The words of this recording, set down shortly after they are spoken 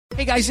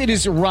Hey guys, it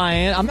is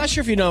Ryan. I'm not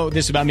sure if you know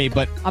this about me,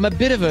 but I'm a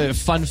bit of a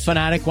fun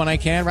fanatic when I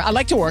can. I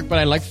like to work, but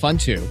I like fun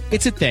too.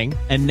 It's a thing.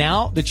 And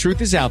now the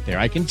truth is out there.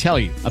 I can tell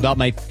you about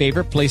my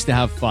favorite place to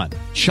have fun.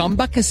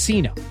 Chumba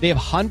Casino. They have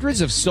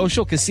hundreds of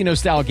social casino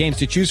style games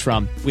to choose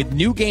from with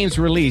new games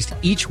released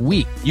each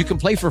week. You can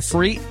play for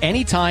free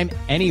anytime,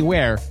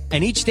 anywhere.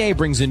 And each day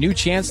brings a new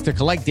chance to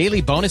collect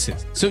daily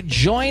bonuses. So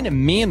join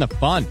me in the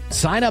fun.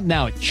 Sign up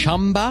now at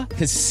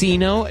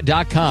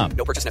ChumbaCasino.com.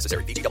 No purchase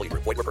necessary. VGW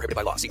Group. Void where prohibited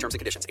by law. See terms and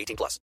conditions.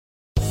 18+.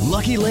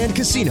 Lucky Land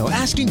Casino,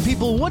 asking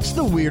people, what's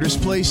the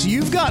weirdest place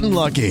you've gotten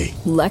lucky?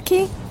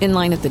 Lucky? In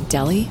line at the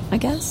deli, I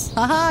guess?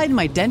 Aha, in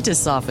my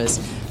dentist's office.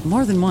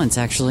 More than once,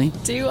 actually.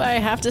 Do I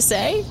have to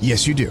say?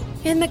 Yes, you do.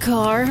 In the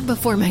car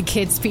before my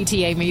kids'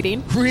 PTA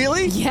meeting.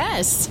 Really?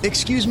 Yes.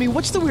 Excuse me,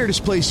 what's the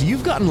weirdest place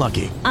you've gotten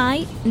lucky?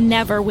 I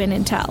never win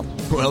and tell.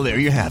 Well, there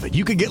you have it.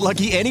 You can get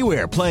lucky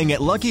anywhere, playing at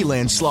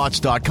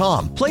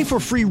LuckyLandSlots.com. Play for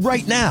free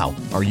right now.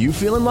 Are you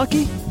feeling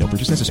lucky? No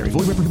purchase necessary.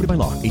 Void where prohibited by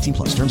law.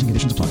 18+. Terms and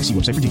conditions apply. See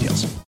website for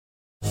details.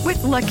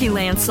 With Lucky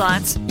Land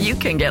Slots, you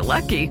can get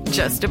lucky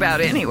just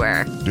about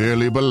anywhere.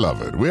 Dearly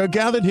beloved, we are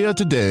gathered here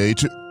today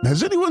to...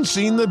 Has anyone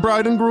seen the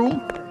bride and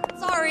groom?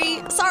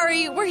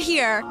 Sorry, we're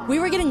here. We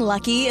were getting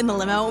lucky in the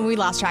limo and we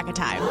lost track of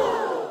time.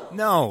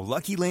 No,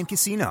 Lucky Land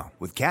Casino,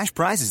 with cash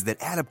prizes that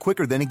add up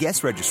quicker than a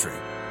guest registry.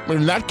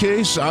 In that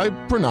case, I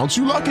pronounce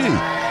you lucky.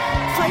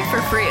 Play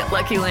for free at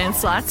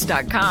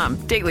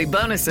LuckyLandSlots.com. Daily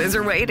bonuses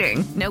are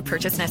waiting. No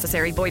purchase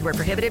necessary. Void where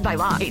prohibited by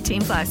law.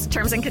 18+.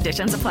 Terms and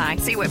conditions apply.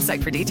 See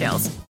website for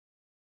details.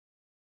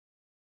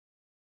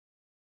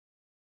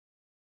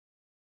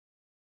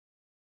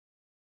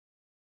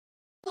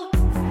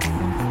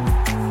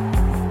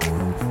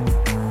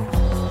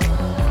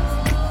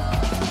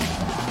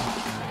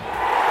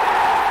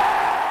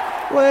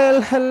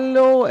 Well,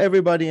 hello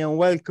everybody and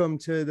welcome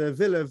to the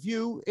Villa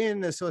View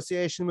in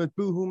association with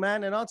Boohoo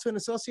Man and also in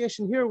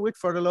association here with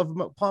For the Love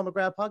of Paul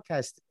McGrath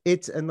podcast.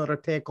 It's another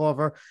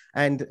takeover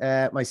and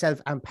myself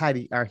and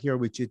Paddy are here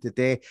with you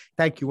today.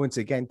 Thank you once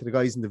again to the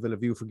guys in the Villa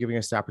View for giving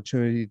us the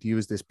opportunity to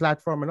use this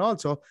platform, and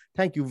also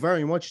thank you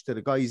very much to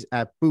the guys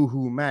at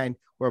Boohoo Man,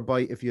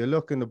 whereby if you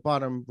look in the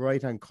bottom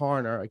right hand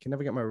corner, I can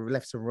never get my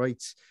lefts and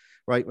rights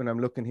right when I'm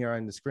looking here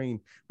on the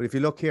screen. But if you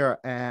look here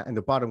in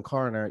the bottom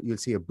corner, you'll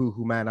see a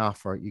Boohoo Man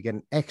offer. You get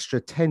an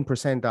extra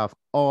 10% off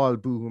all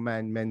Boohoo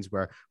Man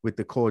menswear with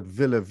the code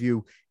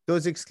VillaView.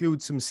 Does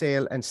exclude some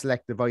sale and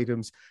selected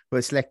items,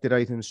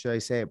 should I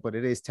say, but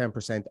it is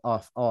 10%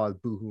 off all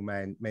Boohoo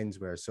Man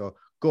menswear. So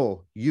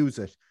go use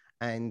it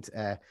and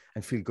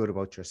feel good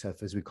about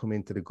yourself as we come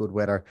into the good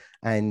weather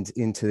and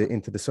into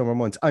the summer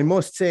months. I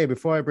must say,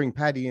 before I bring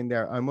Paddy in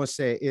there, I must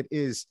say it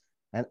is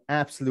an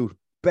absolute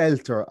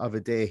belter of a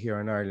day here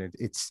in Ireland.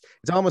 It's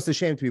almost a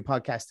shame to be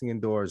podcasting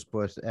indoors,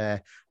 but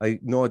I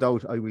no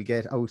doubt I will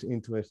get out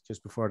into it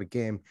just before the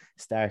game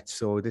starts.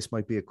 So this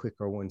might be a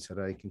quicker one so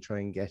that I can try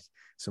and get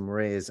some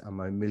rays on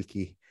my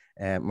milky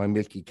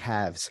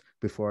calves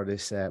before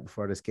this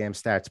game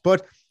starts.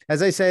 But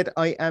as I said,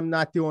 I am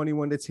not the only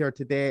one that's here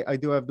today. I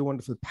do have the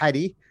wonderful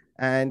Paddy,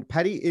 and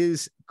Paddy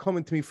is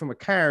coming to me from a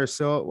car.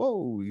 So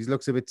whoa, he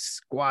looks a bit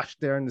squashed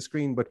there on the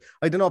screen, but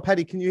I don't know.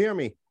 Paddy, can you hear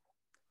me?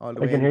 I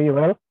can hear you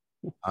well.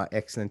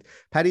 Excellent.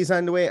 Paddy's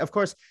on the way. Of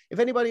course, if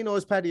anybody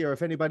knows Paddy or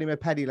if anybody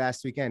met Paddy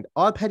last weekend,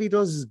 all Paddy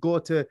does is go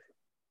to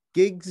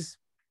gigs,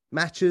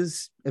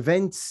 matches,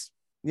 events.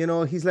 You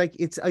know, he's like,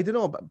 I don't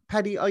know, but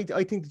Paddy, I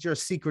think that you're a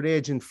secret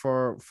agent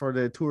for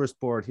the tourist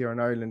board here in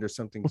Ireland or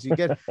something. So you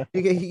get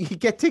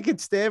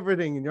tickets to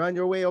everything, and you're on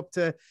your way up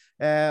to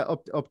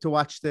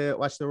watch the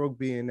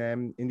rugby in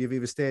the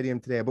Aviva Stadium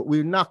today. But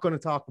we're not going to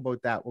talk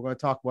about that. We're going to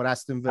talk about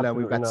Aston Villa.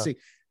 We've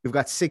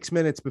got 6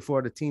 minutes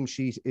before the team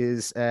sheet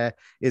is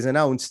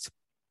announced.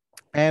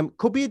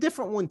 Could be a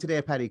different one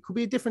today, Paddy. Could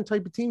be a different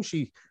type of team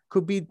sheet.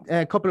 Could be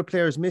a couple of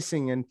players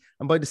missing. And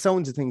by the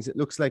sounds of things, it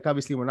looks like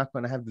obviously we're not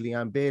going to have the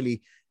Leon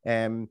Bailey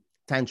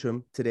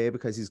tantrum today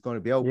because he's going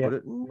to be out. Yeah.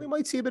 But we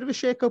might see a bit of a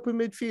shake-up in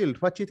midfield.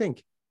 What do you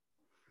think?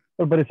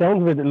 Well, by the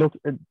sounds of it,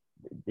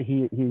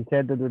 he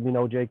said that there'd be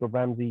no Jacob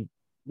Ramsey.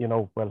 You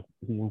know, well,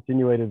 he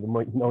insinuated there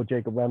might be no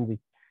Jacob Ramsey.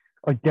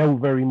 I doubt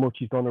very much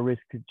he's going to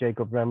risk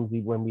Jacob Ramsey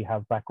when we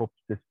have backups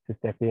to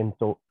step in.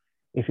 So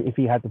if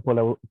he had to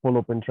pull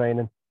up in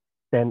training,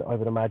 then I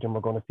would imagine we're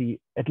going to see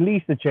at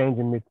least a change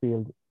in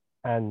midfield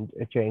and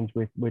a change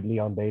with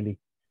Leon Bailey.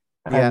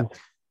 And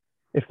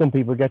if some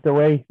people get their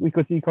way, we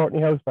could see Courtney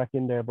House back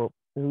in there, but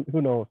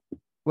who knows?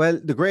 Well,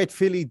 the great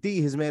Philly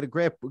D has made a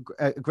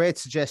great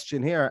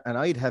suggestion here, and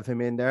I'd have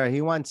him in there.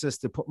 He wants us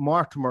to put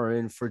Mortimer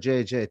in for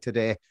JJ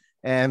today.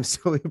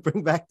 So we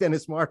bring back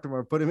Dennis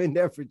Mortimer, put him in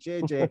there for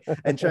JJ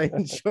and try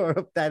and shore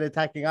up that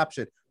attacking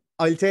option.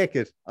 I'll take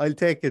it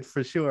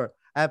for sure.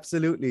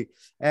 Absolutely.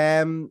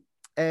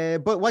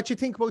 But what do you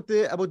think about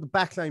the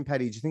back line,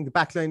 Paddy? Do you think the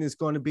back line is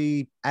going to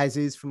be as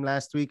is from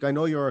last week? I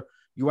know you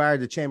are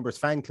the Chambers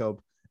fan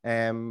club,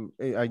 and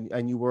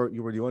you were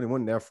the only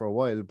one there for a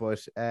while.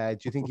 But do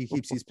you think he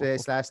keeps his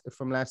place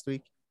from last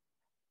week?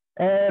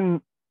 I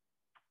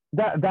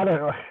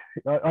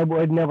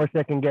would never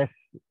second guess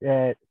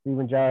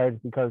Stephen Gerrard,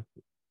 because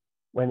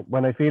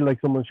when I feel like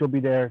someone should be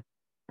there,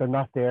 they're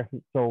not there.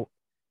 So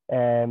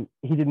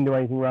he didn't do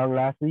anything wrong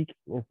last week.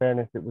 In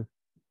fairness, it was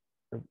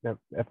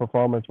a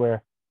performance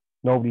where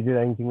nobody did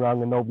anything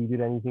wrong and nobody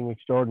did anything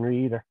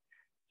extraordinary either.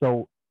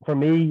 So for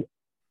me,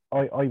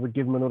 I would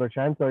give him another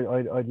chance.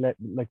 I'd let,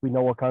 like, we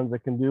know what Konza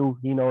can do.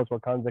 He knows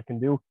what Konza can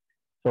do.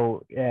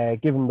 So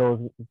give him those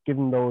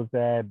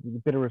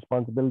bit of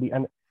responsibility.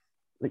 And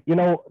you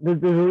know,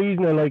 there's a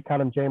reason I like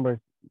Callum Chambers,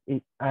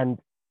 and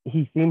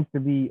he seems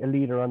to be a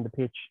leader on the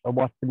pitch. I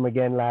watched him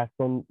again last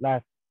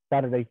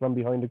Saturday from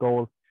behind the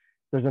goal.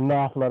 There's an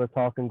awful lot of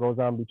talking goes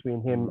on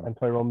between him and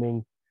Tyrone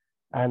Mings.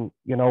 And,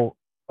 you know,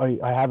 I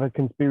have a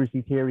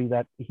conspiracy theory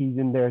that he's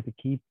in there to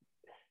keep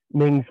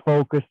Mings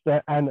focused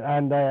and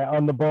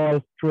on the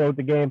ball throughout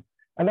the game.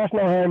 And that's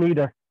no harm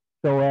either.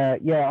 So,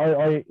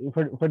 I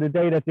for the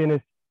day that's in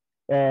it,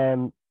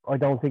 I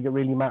don't think it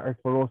really matters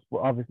for us. But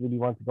obviously, we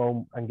want to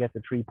go and get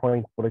the 3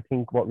 points. But I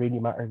think what really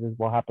matters is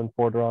what happens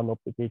further on up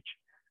the pitch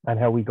and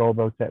how we go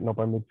about setting up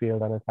our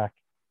midfield and attack.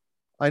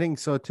 I think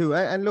so too.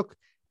 And look,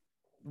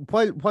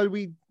 while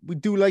we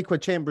do like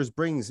what Chambers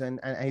brings, and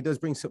he does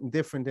bring something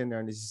different in there,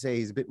 and as you say,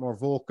 he's a bit more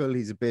vocal,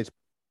 he's a bit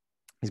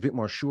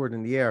more assured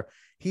in the air.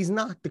 He's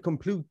not the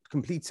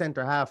complete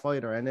centre half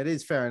either, and it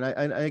is fair.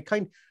 And I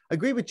kind of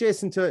agree with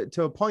Jason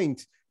to a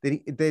point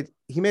that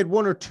he made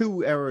one or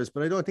two errors,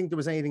 but I don't think there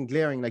was anything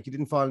glaring. Like, he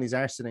didn't fall in his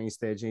arse at any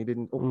stage, and he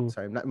didn't. Oh,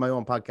 sorry, I'm not in my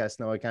own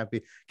podcast now. I can't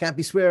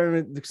be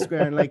swearing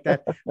like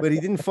that. But he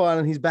didn't fall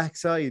on his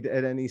backside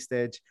at any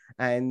stage,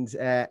 and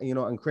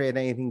and create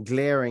anything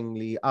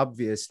glaringly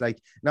obvious.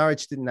 Like,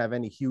 Norwich didn't have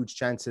any huge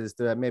chances.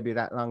 Maybe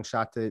that long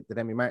shot that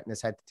Emi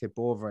Martinez had to tip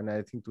over, and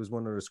I think there was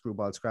one other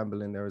screwball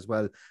scramble in there as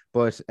well.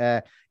 But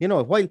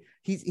while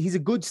he's a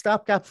good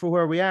stopgap for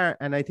where we are,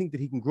 and I think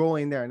that he can grow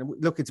in there. And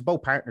look, it's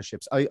about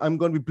partnerships. I'm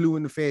going to be blue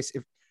in the face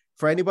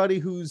for anybody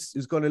who's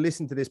going to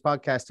listen to this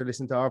podcast or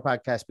listen to our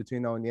podcast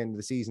between now and the end of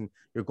the season.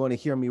 You're going to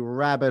hear me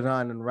rabbit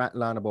on and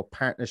rattle on about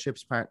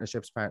partnerships.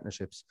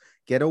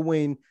 Get a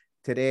win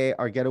today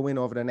or get a win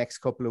over the next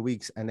couple of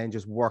weeks, and then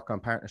just work on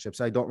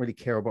partnerships. I don't really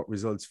care about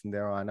results from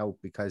there on out,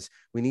 because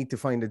we need to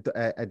find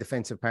a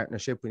defensive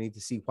partnership. We need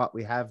to see what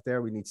we have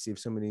there. We need to see if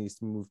somebody needs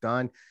to be moved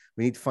on.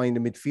 We need to find a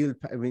midfield.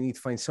 We need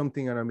to find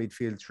something on our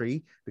midfield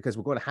three, because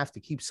we're going to have to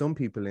keep some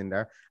people in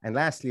there. And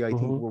lastly, I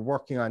think we're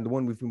working on the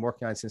one we've been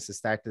working on since the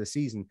start of the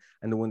season,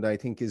 and the one that I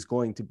think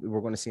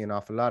we're going to see an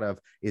awful lot of,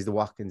 is the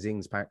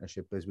Watkins-Ings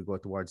partnership as we go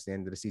towards the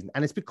end of the season.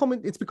 And it's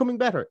becoming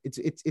better.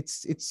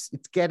 It's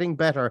getting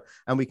better,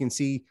 and we can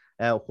see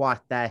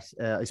what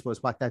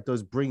that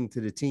does bring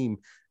to the team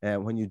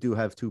when you do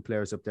have two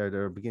players up there that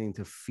are beginning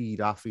to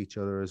feed off each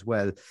other as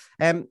well.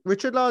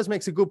 Richard Laws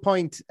makes a good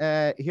point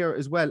here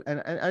as well,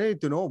 and I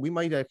don't know, we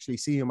might actually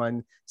see him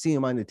on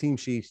the team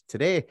sheet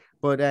today.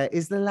 But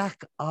is the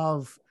lack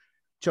of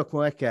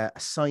Chukwuemeka a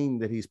sign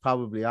that he's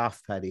probably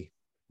off, Paddy?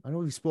 I know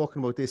we've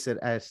spoken about this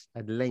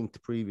at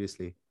length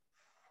previously.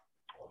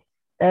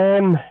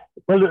 Well,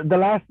 the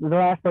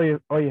last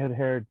I had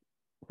heard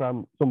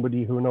from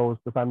somebody who knows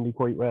the family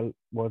quite well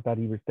was that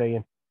he was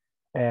staying.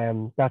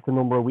 That's a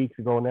number of weeks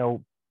ago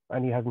now,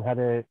 and he hasn't had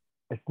a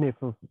sniff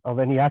of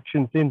any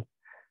action since.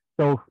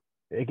 So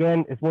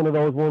again, it's one of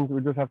those ones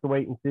we just have to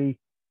wait and see.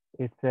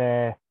 It's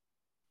a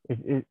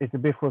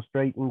bit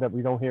frustrating that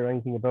we don't hear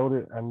anything about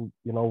it, and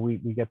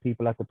we get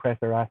people at the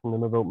presser asking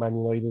them about Man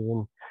United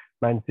and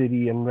Man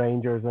City and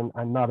Rangers,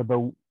 and not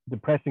about the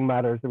pressing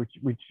matters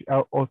which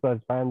us as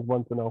fans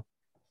want to know.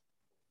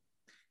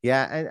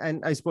 Yeah,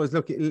 and I suppose,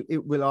 look,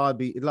 it'll all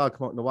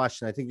come out in the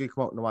wash, and I think it'll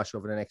come out in the wash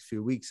over the next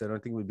few weeks. I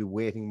don't think we'll be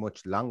waiting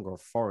much longer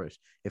for it,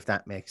 if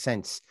that makes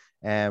sense.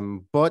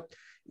 But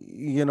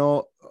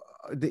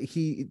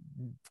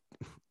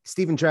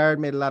Stephen Gerrard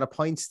made a lot of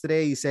points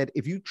today. He said,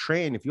 if you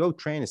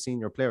outtrain a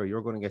senior player,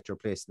 you're going to get your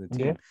place in the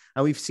team. Yeah.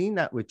 And we've seen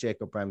that with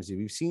Jacob Ramsey.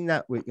 We've seen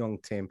that with young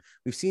Tim.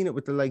 We've seen it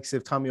with the likes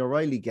of Tommy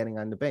O'Reilly getting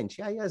on the bench.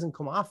 Yeah, he hasn't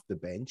come off the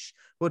bench,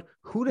 but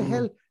who the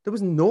hell? There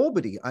was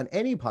nobody on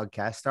any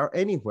podcast or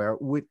anywhere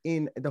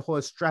within the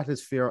whole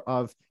stratosphere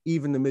of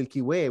even the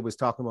Milky Way was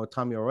talking about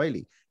Tommy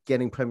O'Reilly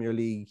getting Premier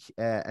League,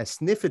 a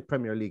sniff at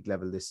Premier League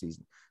level this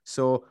season.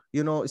 So,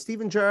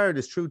 Stephen Gerrard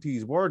is true to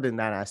his word in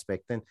that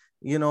aspect. And,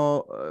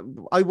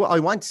 I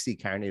want to see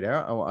Carney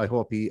there. I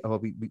hope we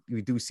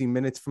do see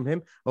minutes from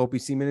him. I hope we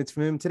see minutes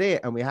from him today.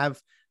 And we have,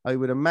 I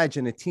would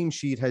imagine, a team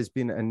sheet has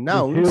been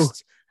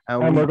announced.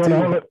 And we're going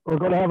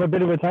to have a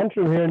bit of a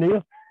tantrum here,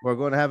 Neil. We're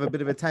going to have a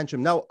bit of a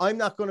tantrum. Now, I'm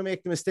not going to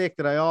make the mistake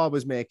that I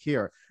always make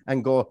here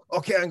and go,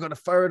 okay, I'm going to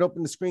fire it up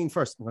on the screen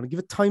first. I'm going to give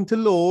it time to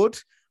load.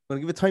 But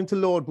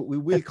we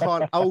will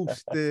call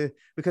out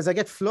because I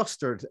get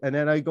flustered and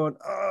then I go,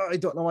 I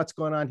don't know what's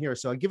going on here.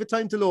 So I'll give it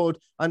time to load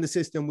on the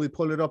system. We'll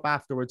pull it up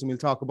afterwards and we'll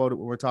talk about it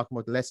when we're talking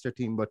about the Leicester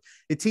team. But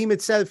the team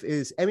itself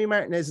is Emi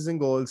Martinez is in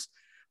goals.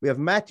 We have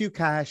Matthew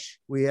Cash.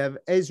 We have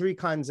Ezri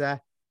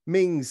Konza,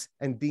 Mings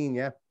and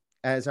Digne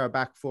as our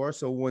back four.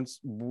 So once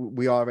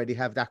we already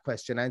have that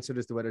question answered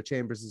as to whether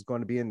Chambers is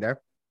going to be in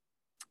there.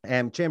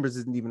 Chambers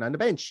isn't even on the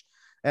bench.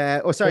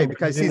 Sorry,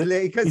 because he's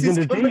late, because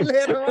he's coming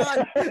later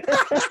on.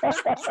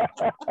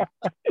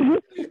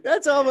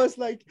 That's almost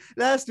like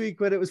last week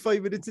when it was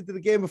 5 minutes into the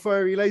game before I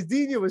realized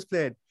Dino was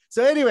playing.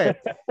 So anyway,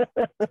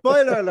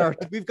 spoiler alert,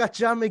 we've got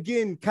John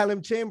McGinn,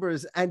 Callum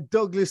Chambers, and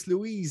Douglas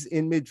Luiz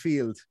in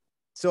midfield.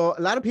 So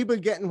a lot of people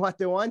getting what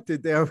they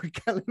wanted there with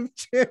Callum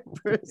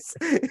Chambers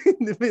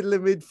in the middle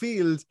of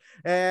midfield.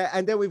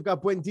 And then we've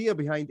got Buendia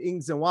behind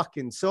Ings and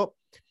Watkins. So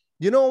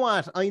you know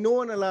what? I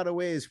know in a lot of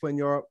ways when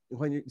you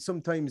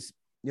sometimes,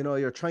 you know,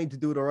 you're trying to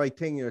do the right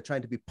thing, you're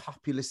trying to be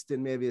populist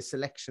in maybe a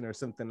selection or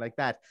something like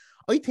that.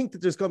 I think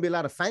that there's going to be a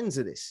lot of fans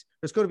of this.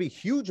 There's going to be a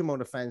huge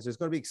amount of fans. There's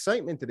going to be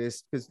excitement to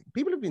this because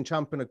people have been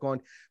champing it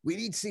going, we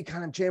need to see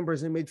Callum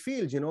Chambers in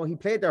midfield. You know, he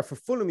played there for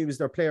Fulham. He was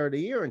their player of the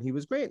year and he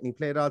was great. And he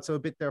played also a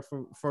bit there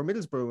for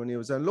Middlesbrough when he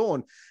was on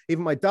loan.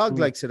 Even my dog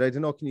likes it. I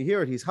don't know. Can you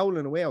hear it? He's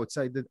howling away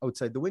outside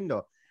the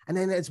window. And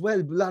then as well,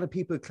 a lot of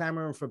people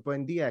clamoring for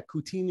Buendia.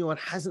 Coutinho, it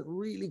hasn't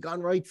really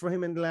gone right for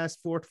him in the last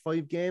 4 to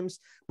 5 games.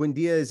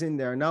 Buendia is in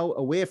there now,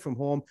 away from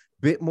home,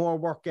 bit more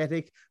work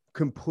ethic,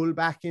 can pull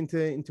back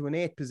into an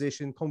 8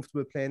 position,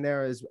 comfortable playing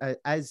there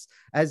as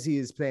he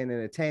is playing in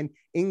a 10.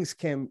 Ings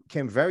came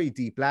very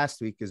deep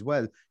last week as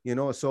well, you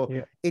know. So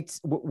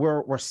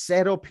we're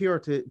set up here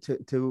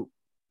to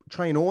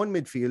try and own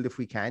midfield if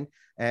we can,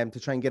 to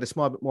try and get a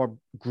small bit more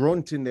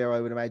grunt in there,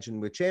 I would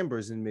imagine, with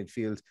Chambers in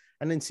midfield,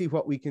 and then see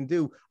what we can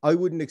do. I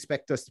wouldn't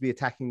expect us to be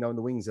attacking down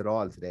the wings at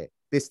all today.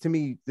 This to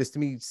me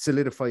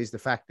solidifies the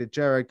fact that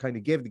Gerrard kind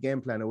of gave the game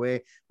plan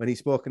away when he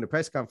spoke in the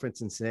press conference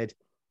and said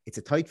it's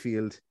a tight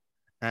field.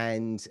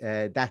 And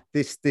that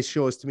this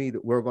shows to me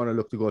that we're going to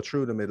look to go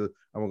through the middle,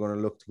 and we're going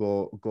to look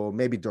to go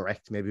maybe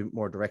direct, maybe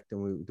more direct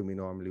than we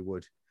normally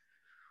would.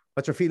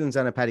 What's your feelings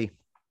on it, Paddy?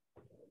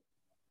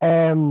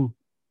 I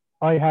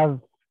have.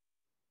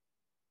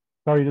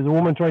 Sorry, there's a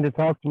woman trying to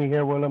talk to me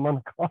here while I'm on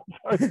a call.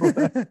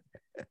 Sorry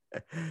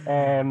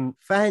about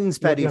fans,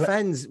 Paddy,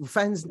 fans.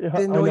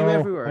 They know you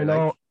everywhere. I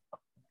know.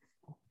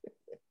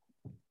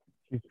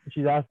 Like.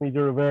 She's asked me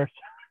to reverse.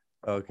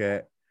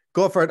 Okay.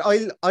 Go for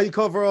it. I'll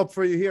cover up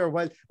for you here.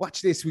 Well,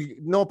 watch this.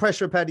 No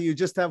pressure, Paddy. You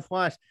just have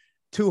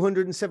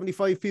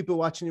 275 people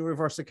watching you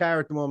reverse a car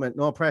at the moment.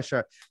 No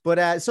pressure.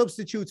 But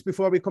substitutes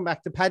before we come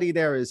back to Paddy,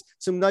 there is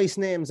some nice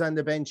names on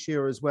the bench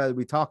here as well.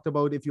 We talked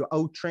about if you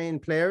out-train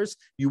players,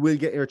 you will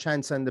get your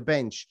chance on the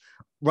bench.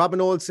 Robin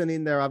Olsen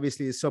in there,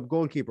 obviously, is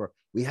sub-goalkeeper.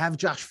 We have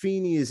Josh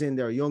Feeney is in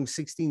there. Young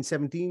 16,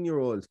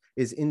 17-year-old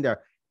is in there.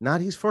 Not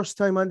his first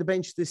time on the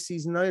bench this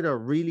season either.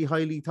 Really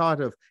highly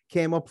thought of.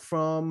 Came up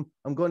from,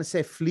 I'm going to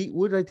say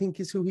Fleetwood, I think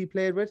is who he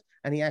played with.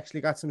 And he actually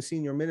got some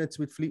senior minutes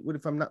with Fleetwood,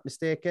 if I'm not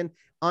mistaken,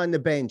 on the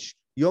bench.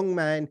 Young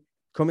man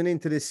coming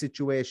into this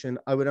situation.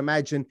 I would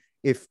imagine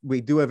if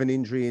we do have an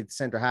injury at the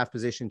centre-half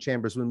position,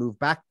 Chambers will move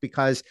back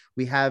because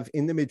we have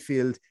in the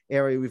midfield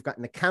area, we've got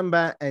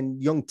Nakamba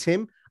and young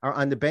Tim are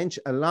on the bench,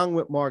 along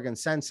with Morgan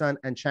Sanson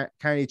and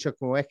Carney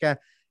Chukwuemeka.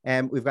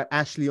 We've got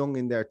Ashley Young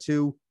in there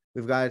too.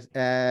 We've got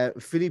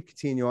Philippe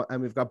Coutinho,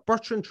 and we've got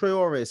Bertrand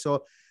Traore.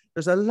 So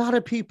there's a lot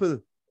of people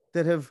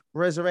that have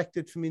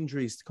resurrected from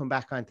injuries to come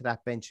back onto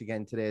that bench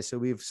again today. So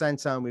we've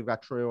Sanson, we've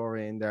got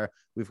Traore in there.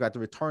 We've got the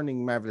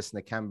returning marvelous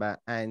Nakamba.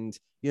 And,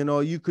 you know,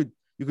 you could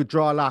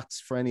draw lots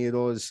for any of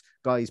those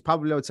guys,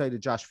 probably outside of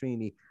Josh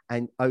Feeney.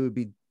 And I would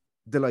be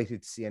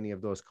delighted to see any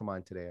of those come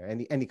on today, or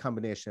any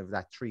combination of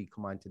that 3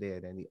 come on today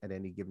at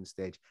any given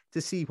stage,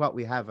 to see what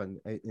we have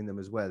in them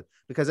as well.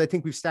 Because I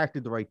think we've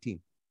started the right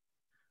team.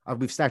 Or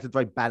we've started the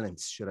right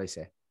balance, should I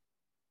say.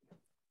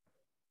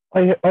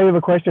 I have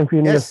a question for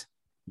you, Neil. Yes.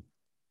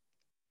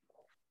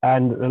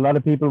 And a lot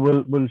of people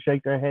will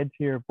shake their heads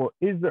here, but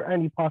is there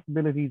any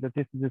possibility that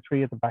this is a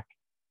 3 at the back?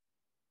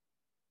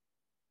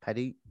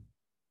 Paddy,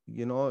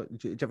 you know,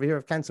 did you ever hear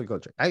of cancel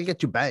culture? I'll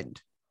get you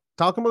banned.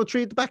 Talking about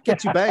 3 at the back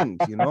gets you banned,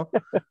 you know.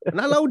 We're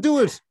not allowed to do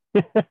it.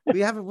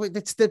 We have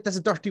that's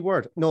a dirty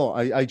word. No,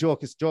 I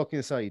joke. It's joking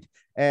aside.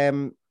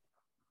 Maybe.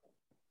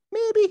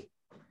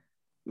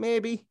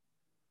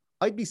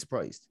 I'd be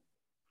surprised.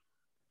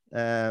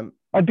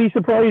 I'd be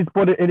surprised,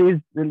 but it is,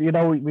 you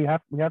know, we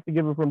have to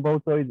give it from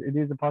both sides. It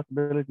is a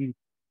possibility,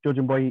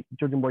 judging by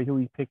who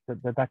he picked,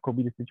 that could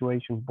be the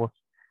situation. But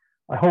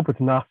I hope it's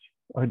not.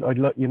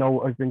 You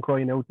know, I've been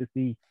crying out to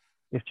see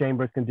if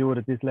Chambers can do it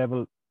at this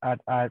level.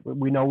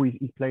 We know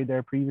he's played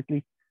there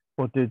previously,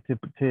 but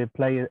to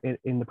play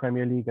in the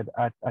Premier League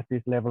at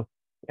this level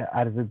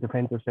as a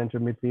defensive centre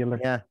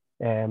midfielder,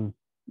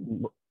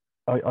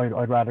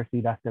 I'd rather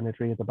see that than a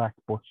 3 at the back.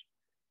 But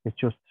it's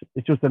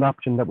just an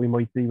option that we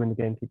might see when the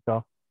game kicks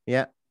off.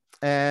 Yeah.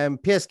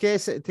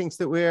 PSK thinks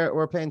that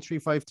we're playing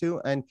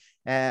 3-5-2, and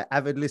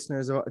avid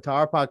listeners to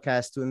our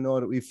podcast will know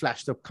that we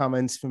flashed up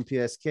comments from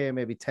PSK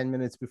maybe 10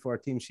 minutes before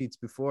team sheets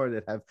before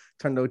that have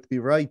turned out to be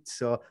right.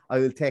 So I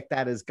will take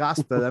that as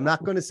gospel. I'm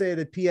not going to say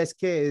that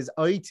PSK is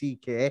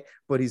ITK,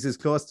 but he's as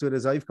close to it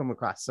as I've come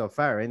across so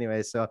far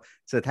anyway. So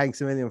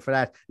thanks a million for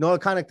that. Noel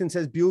Connaughton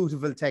says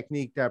beautiful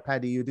technique there,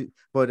 Paddy. You did,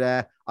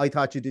 but I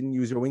thought you didn't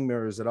use your wing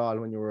mirrors at all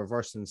when you were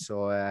reversing.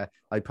 So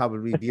I'd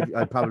probably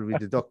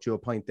deduct you a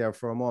point there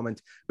for a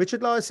moment.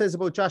 Richard Law says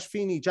about Josh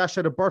Feeney. Josh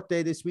had a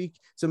birthday this week,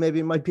 so maybe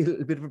it might be a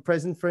little bit of a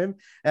present for him.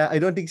 I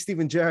don't think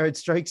Stephen Gerrard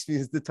strikes me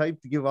as the type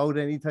to give out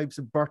any types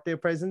of birthday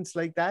presents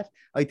like that.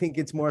 I think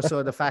it's more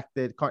so the fact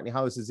that Courtney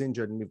House is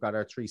injured and we've got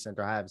our three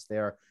centre halves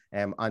there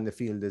on the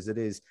field as it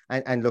is.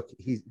 And look,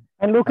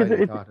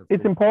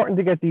 it's important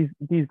to get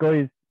these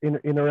guys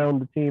in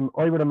around the team.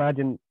 I would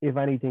imagine, if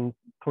anything,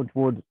 touch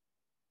wood,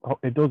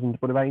 it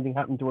doesn't, but if anything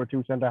happened to our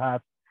two centre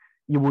halves,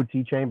 you would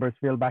see Chambers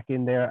fill back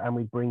in there, and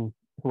we'd bring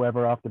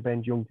whoever off the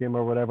bench, Young Tim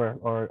or whatever,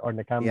 or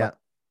Nakamba,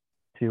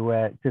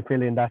 to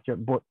fill in that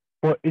job.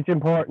 But it's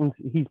important.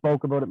 He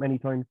spoke about it many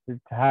times to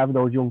have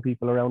those young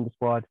people around the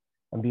squad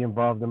and be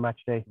involved in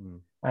match day.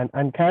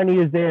 And Carney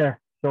is there,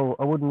 so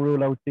I wouldn't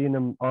rule out seeing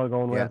them all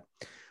going well.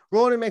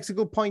 Ronan makes a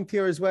good point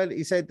here as well.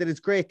 He said that it's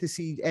great to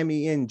see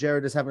Emmy in.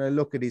 Gerrard is having a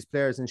look at his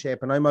players in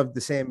shape, and I'm of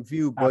the same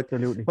view. But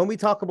when we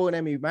talk about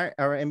Emmy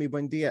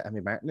Buendia,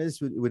 Emmy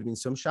Martinez, it would have been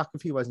some shock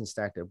if he wasn't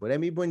started. But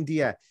Emmy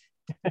Buendia,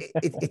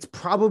 it's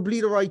probably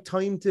the right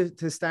time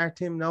to start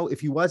him now. If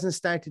he wasn't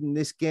started in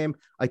this game,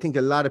 I think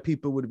a lot of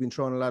people would have been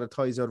throwing a lot of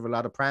toys out of a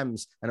lot of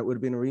prams, and it would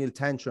have been a real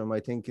tantrum, I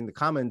think, in the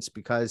comments,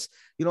 because,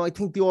 I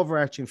think the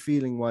overarching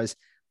feeling was,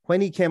 when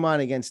he came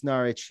on against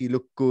Norwich, he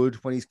looked good.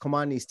 When he's come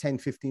on these 10,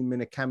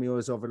 15-minute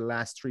cameos over the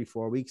last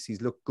 3-4 weeks,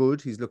 he's looked good.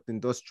 He's looked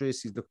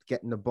industrious. He's looked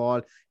getting the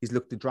ball. He's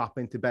looked to drop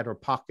into better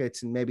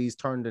pockets, and maybe he's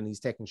turned and he's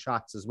taking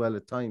shots as well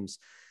at times.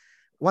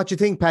 What do you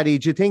think, Paddy?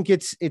 Do you think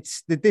it's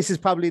that this is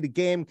probably the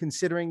game,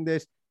 considering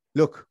that,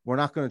 look, we're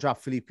not going to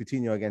drop Philippe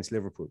Coutinho against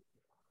Liverpool,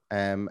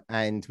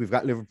 and we've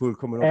got Liverpool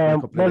coming up in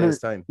a couple of days'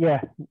 time. Yeah.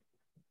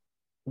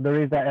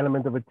 There is that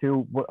element of it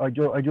too, but I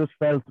just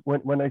felt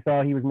when I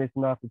saw he was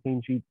missing off the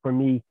team sheet, for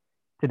me,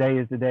 today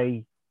is the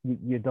day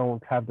you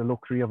don't have the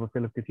luxury of a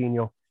Philippe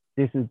Coutinho.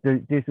 This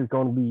is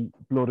going to be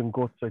blood and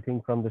guts, I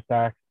think, from the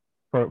start,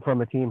 from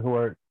a team who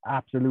are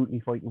absolutely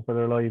fighting for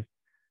their lives.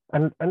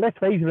 And let's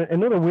face it,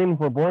 another win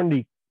for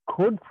Burnley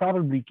could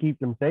probably keep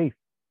them safe.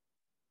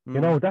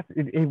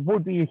 It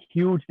would be a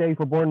huge day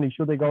for Burnley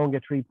should they go and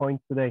get 3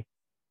 points today.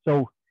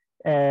 So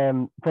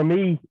for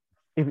me,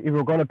 if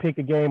we're going to pick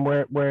a game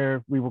where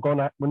we're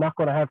not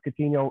going to have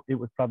Coutinho, it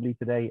was probably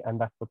today, and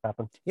that's what's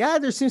happened. Yeah,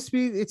 it seems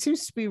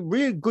to be a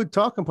real good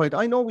talking point.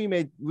 I know we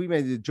made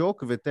a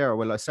joke of it there.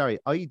 Well, sorry,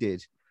 I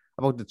did,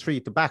 about the three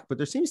at the back, but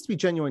there seems to be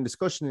genuine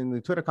discussion in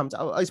the Twitter comments.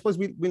 I suppose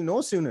we'll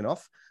know soon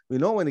enough. We'll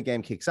know when the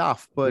game kicks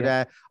off.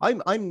 But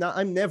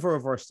I'm never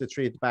averse to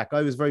three at the back.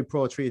 I was very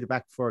pro three at the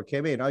back before it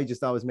came in. I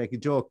just always make a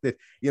joke that,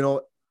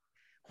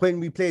 when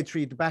we played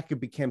three at the back, it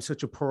became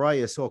such a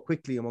pariah so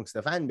quickly amongst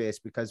the fan base,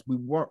 because we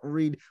weren't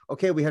really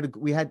okay. We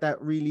had that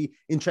really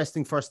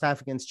interesting first half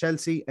against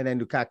Chelsea, and then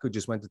Lukaku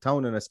just went to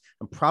town on us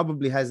and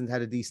probably hasn't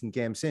had a decent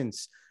game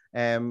since.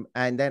 And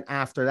then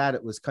after that,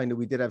 it was kind of,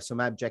 we did have some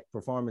abject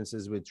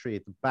performances with three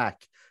at the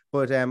back.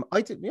 But I'm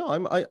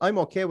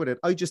okay with it.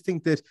 I just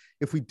think that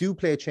if we do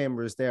play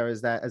Chambers there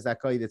as that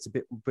guy that's a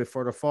bit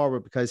further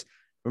forward, because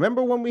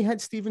remember when we had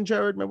Stephen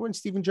Gerrard? Remember when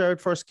Stephen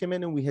Gerrard first came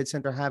in and we had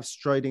centre half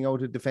striding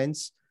out of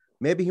defence?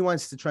 Maybe he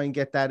wants to try and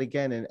get that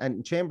again.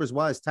 And Chambers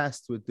was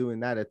tasked with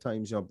doing that at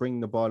times, bringing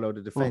the ball out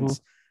of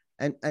defence.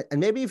 And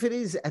maybe if it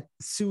is a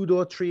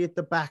pseudo three at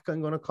the back,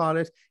 I'm going to call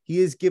it, he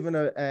is given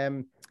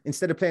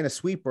instead of playing a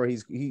sweeper,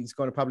 he's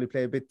going to probably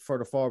play a bit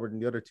further forward than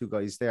the other two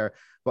guys there.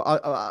 But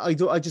I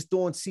just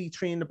don't see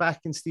three in the back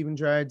in Stephen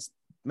Gerrard's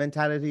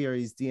mentality or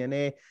his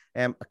DNA.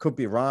 I could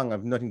be wrong.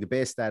 I've nothing to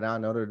base that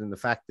on other than the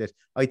fact that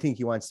I think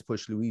he wants to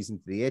push Luiz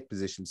into the 8th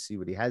position to see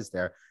what he has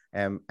there.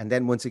 And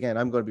then once again,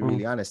 I'm going to be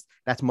really honest.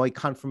 That's my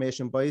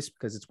confirmation bias,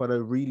 because it's what I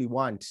really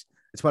want.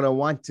 It's what I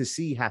want to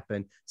see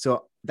happen.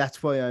 So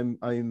that's why I'm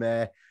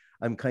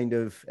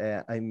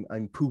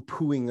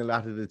poo-pooing a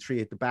lot of the three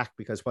at the back,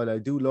 because while I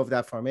do love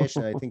that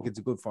formation, I think it's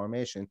a good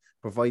formation,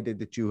 provided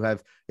that you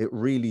have it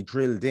really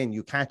drilled in.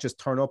 You can't just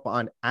turn up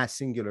on a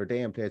singular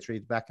day and play a three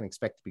at the back and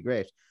expect to be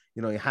great.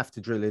 You have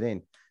to drill it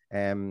in.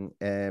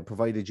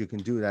 Provided you can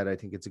do that, I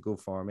think it's a good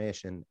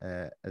formation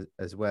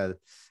as well.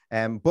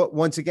 But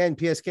once again,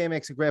 PSK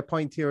makes a great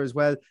point here as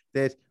well,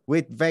 that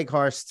with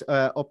Weghorst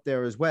up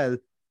there as well,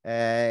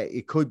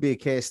 it could be a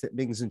case that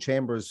Mings and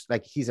Chambers,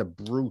 like, he's a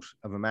brute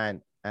of a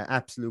man, an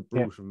absolute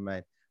brute of a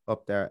man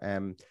up there.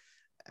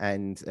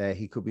 And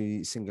he could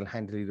be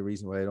single-handedly the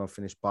reason why I don't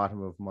finish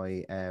bottom of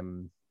my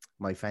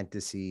my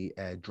fantasy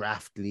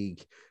draft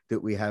league that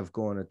we have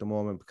going at the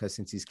moment, because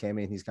since he's came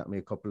in, he's got me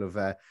a couple of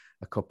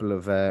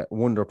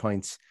wonder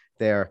points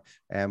there.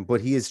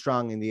 But he is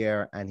strong in the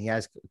air, and he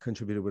has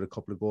contributed with a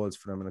couple of goals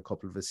for them and a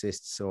couple of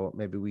assists. So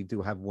maybe we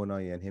do have one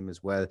eye on him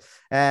as well.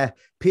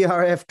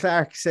 PRF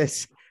Clark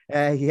says,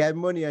 He had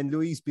money on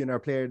Luis being our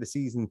player of the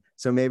season,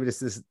 so maybe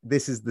this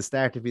is the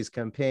start of his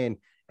campaign.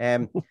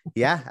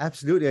 Yeah,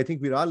 absolutely. I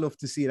think we'd all love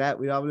to see that.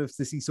 We'd all love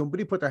to see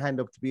somebody put their hand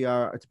up to be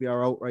our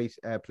outright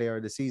player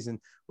of the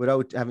season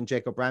without having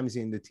Jacob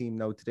Ramsey in the team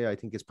now today. I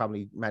think it's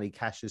probably Matty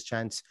Cash's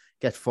chance.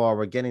 Get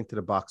forward, get into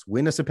the box,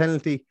 win us a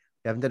penalty.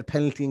 We haven't had a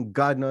penalty in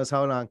God knows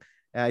how long.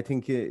 I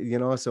think,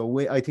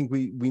 I think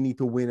we need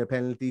to win a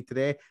penalty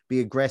today,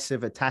 be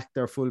aggressive, attack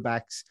their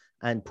fullbacks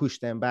and push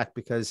them back,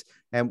 because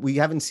we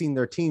haven't seen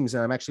their teams.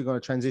 And I'm actually going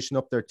to transition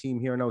up their team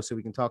here now so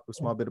we can talk a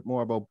small bit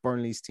more about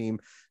Burnley's team.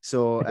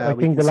 So I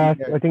think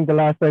the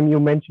last time you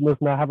mentioned us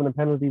not having a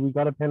penalty, we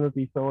got a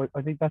penalty. So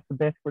I think that's the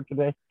best for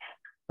today.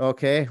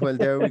 Okay, well,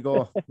 there we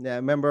go. Yeah,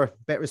 remember,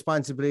 bet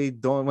responsibly.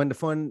 Don't when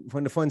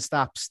the fun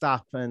stops,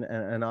 stop,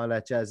 and all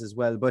that jazz as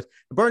well. But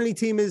the Burnley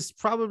team is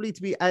probably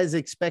to be as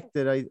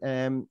expected.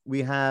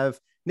 We have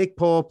Nick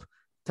Pope,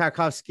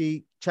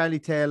 Tarkowski, Charlie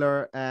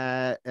Taylor,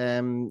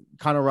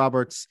 Connor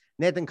Roberts,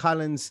 Nathan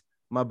Collins,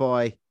 my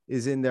boy,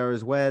 is in there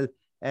as well.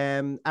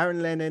 Aaron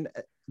Lennon,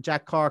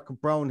 Jack Cork,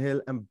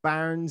 Brownhill, and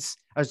Barnes.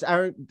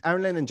 Aaron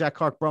Lennon, Jack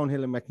Cork,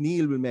 Brownhill, and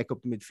McNeil will make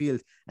up the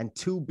midfield, and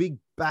two big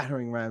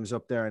battering rams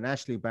up there, and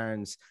Ashley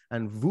Barnes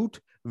and Wout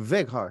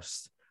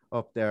Weghorst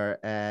up there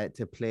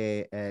to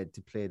play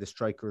the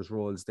strikers'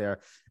 roles there.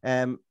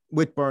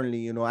 With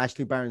Burnley,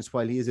 Ashley Barnes,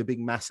 while he is a big,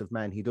 massive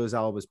man, he does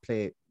always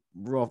play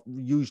rough,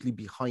 usually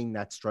behind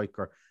that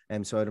striker.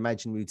 So I'd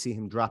imagine we'd see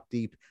him drop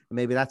deep, and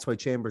maybe that's why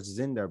Chambers is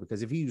in there,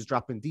 because if he was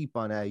dropping deep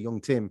on a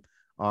young Tim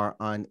or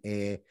on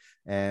the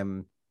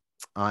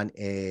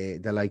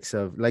likes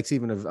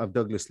of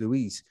Douglas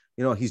Luiz,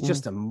 he's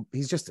just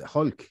a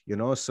Hulk,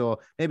 so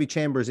maybe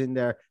Chambers in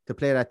there to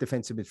play that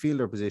defensive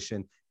midfielder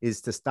position is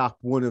to stop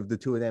one of the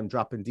two of them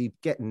dropping deep,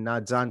 getting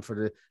nods on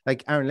for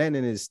Aaron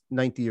Lennon is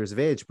 90 years of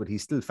age, but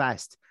he's still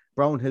fast.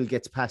 Brownhill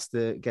gets past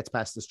the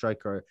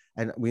striker,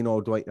 and we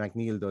know Dwight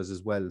McNeil does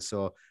as well.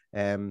 So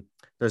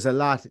there's a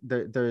lot.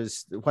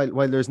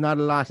 While there's not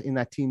a lot in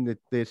that team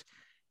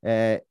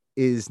that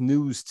is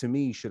news to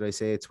me, should I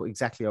say? It's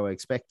exactly how I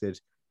expected.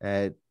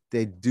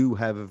 They do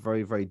have a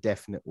very, very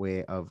definite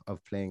way of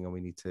playing, and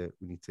we need to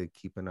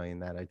keep an eye on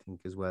that, I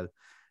think, as well.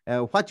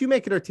 What do you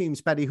make of their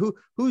teams, Paddy?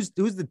 Who's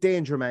the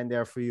danger man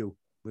there for you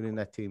within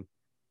that team?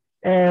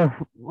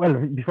 Well,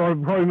 before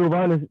we move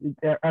on,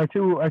 our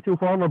two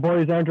former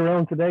boys aren't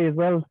around today as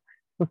well.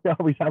 We're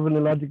always having a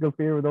logical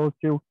fear of those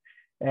two.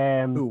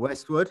 Who,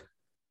 Westwood?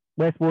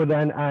 Westwood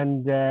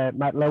and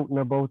Matt Loughton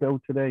are both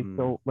out today.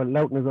 So,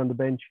 Loughton is on the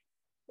bench.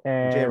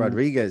 Jay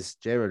Rodriguez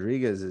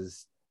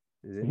is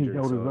injured. He's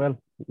out as well.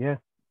 Yeah.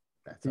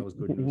 That's always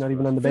good. He's not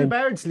even on the bench. Phil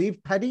Bardsley,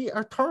 Paddy,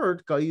 our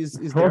third guy is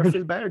there.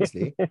 Phil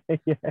Bardsley.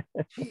 Yeah.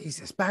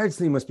 Jesus,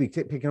 Bardsley must be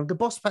picking up the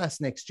bus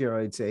pass next year,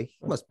 I'd say.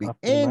 He must be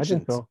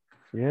ancient. So.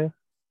 Yeah.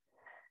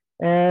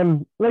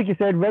 Like you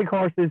said,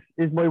 Weghorst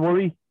is my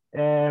worry.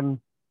 Corn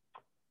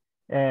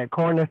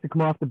has to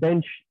come off the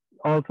bench.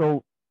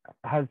 Also,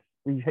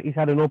 he's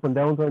had an up and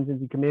down time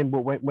since he came in, but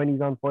when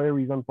he's on fire,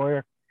 he's on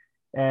fire.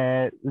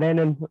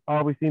 Lennon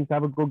always seems to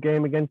have a good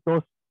game against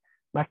us.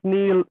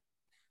 McNeil,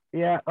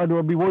 yeah, I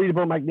would be worried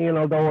about McNeil,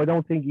 although I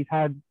don't think he's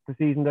had the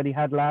season that he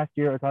had last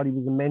year. I thought he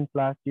was immense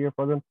last year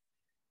for them.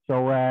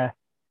 So,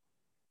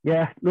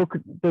 yeah, look,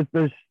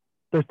 there's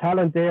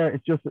talent there.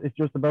 It's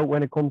just about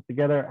when it comes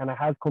together, and it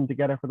has come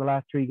together for the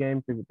last 3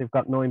 games. They've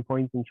got 9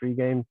 points in 3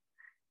 games.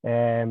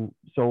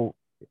 So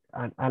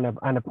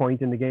and a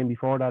point in the game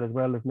before that as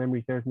well, if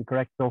memory serves me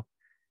correct. So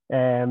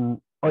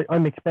I'm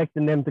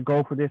expecting them to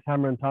go for this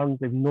hammer and tongs.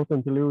 They've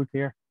nothing to lose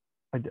here.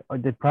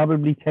 They'd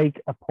probably take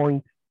a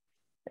point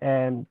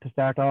to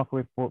start off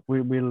with, but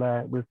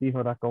we'll see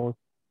how that goes.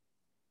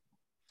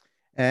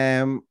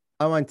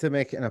 I want to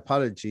make an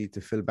apology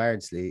to Phil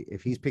Bardsley.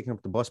 If he's picking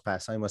up the bus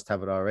pass, I must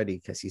have it already,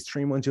 because he's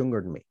 3 months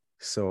younger than me.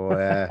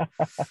 So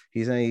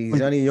he's only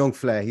a young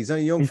fella. He's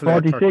only a young fella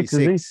at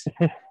 36.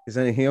 He's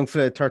only a young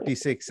fella at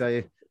 36.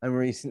 I'm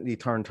recently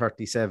turned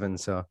 37,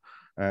 so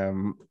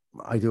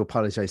I do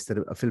apologize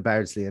to Phil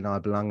Bardsley and all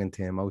belonging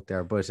to him out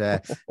there. But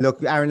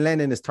look, Aaron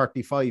Lennon is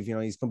 35. He's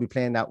going to be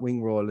playing that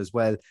wing role as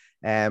well.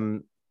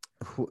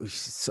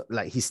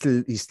 He's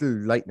still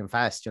lightning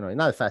fast,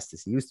 not as fast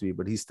as he used to be,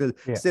 but he's still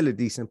a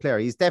decent player.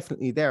 He's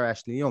definitely there.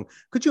 Ashley Young.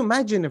 Could you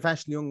imagine if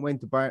Ashley Young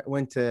went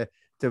to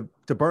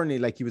Burnley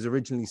like he was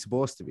originally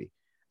supposed to be,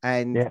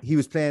 and he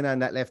was playing on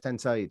that left hand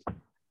side,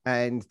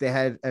 and they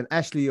had an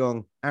Ashley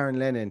Young, Aaron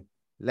Lennon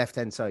left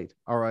hand side,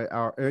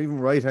 or even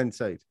right hand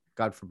side,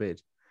 God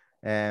forbid.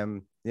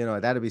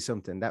 That'd be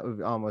something. That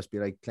would almost be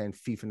like playing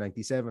FIFA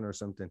 97 or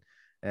something.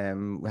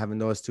 Having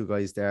those two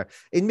guys there.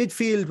 In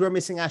midfield, we're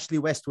missing Ashley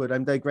Westwood.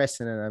 I'm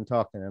digressing and I'm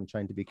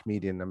trying to be a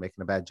comedian. I'm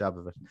making a bad job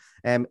of it.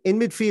 In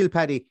midfield,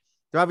 Paddy,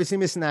 they're obviously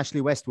missing Ashley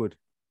Westwood.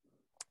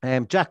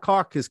 Jack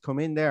Cork has come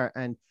in there,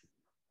 and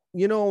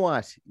you know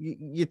what?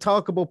 You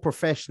talk about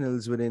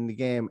professionals within the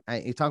game,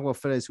 and you talk about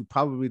fellas who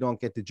probably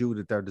don't get the due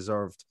that they're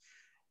deserved.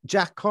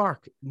 Jack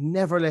Cork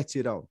never lets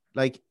you down.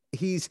 Like,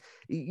 I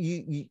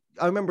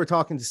remember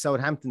talking to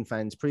Southampton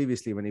fans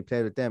previously when he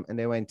played with them, and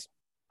they went,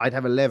 I'd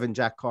have 11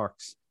 Jack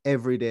Corks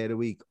every day of the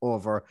week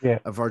over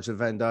a Virgil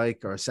van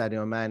Dijk or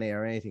Sadio Mane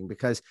or anything,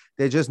 because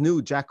they just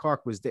knew Jack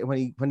Cork was there.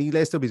 When he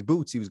laced up his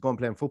boots, he was going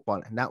playing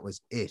football, and that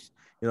was it.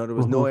 You know, there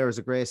was no airs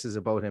or graces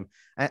about him.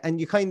 And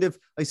you kind of,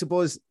 I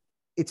suppose,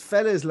 it's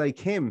fellas like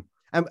him.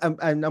 And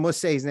I must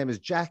say his name is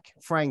Jack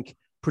Frank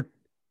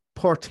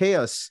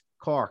Porteous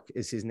Cork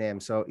is his name.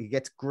 So he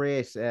gets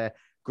great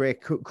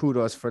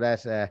kudos for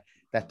that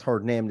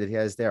third name that he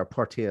has there,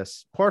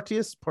 Porteous.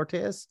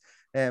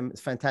 It's a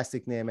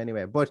fantastic name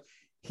anyway. But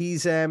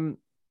he's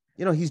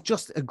he's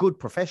just a good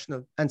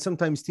professional, and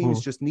sometimes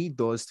teams just need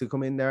those to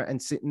come in there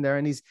and sit in there.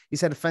 And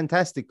he's had a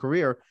fantastic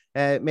career.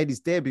 Made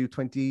his debut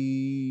made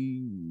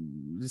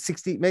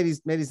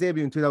his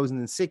debut in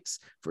 2006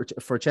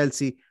 for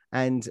Chelsea,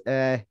 and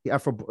he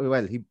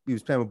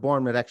was playing with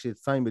Bournemouth actually at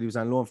the time, but he was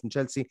on loan from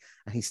Chelsea,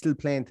 and he's still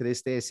playing to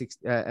this day,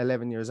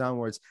 11 years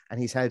onwards, and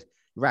he's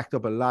racked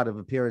up a lot of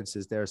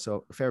appearances there.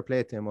 So fair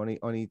play to him.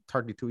 Only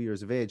 32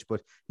 years of age,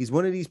 but he's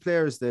one of these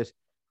players that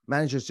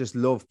managers just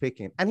love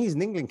picking, and he's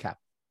an England cap.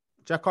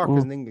 Jack Cork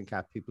is an England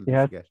cap. People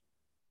forget.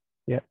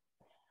 Yeah.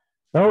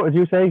 No, as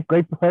you say,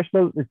 great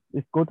professional.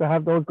 It's good to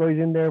have those guys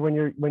in there when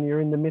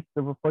you're in the midst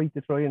of a fight to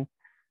try and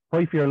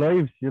fight for your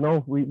lives. You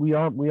know, we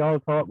all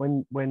thought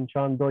when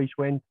Sean Dyche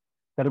went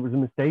that it was a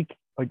mistake.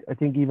 I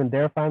think even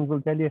their fans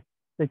will tell you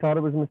they thought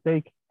it was a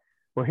mistake.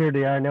 But here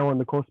they are now on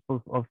the cusp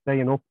of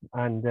staying up,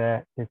 and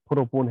they've put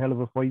up one hell of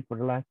a fight for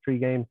the last 3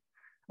 games.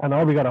 And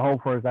all we got to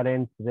hope for is that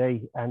ends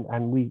today,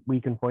 and we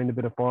can find a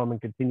bit of form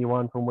and continue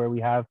on from where we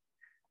have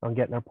on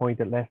getting our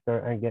point at Leicester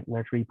and getting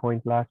our 3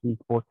 points last week.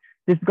 But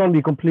this is going to be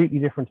a completely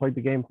different type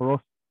of game for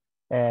us.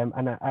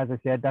 And as I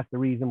said, that's the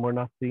reason we're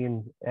not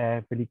seeing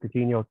Philippe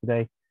Coutinho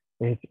today.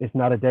 It's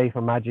not a day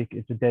for magic.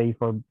 It's a day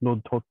for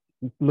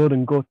blood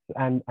and guts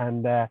and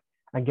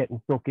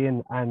getting stuck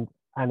in and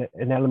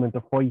an element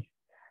of fight.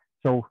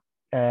 So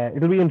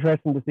it'll be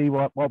interesting to see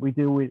what we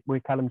do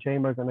with Callum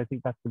Chambers. And I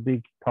think that's the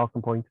big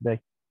talking point today.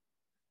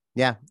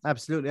 Yeah,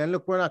 absolutely. And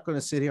look, we're not going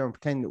to sit here and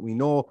pretend that we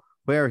know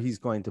where he's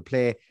going to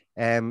play.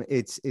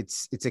 It's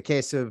a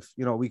case of,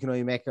 we can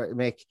only make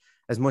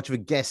as much of a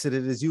guess at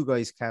it as you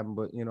guys can.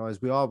 But,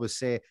 as we always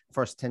say,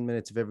 first 10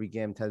 minutes of every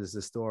game tells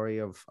the story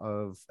of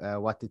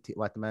what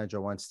the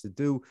manager wants to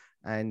do.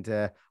 And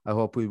I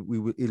hope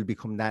it'll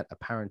become that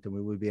apparent and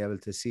we will be able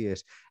to see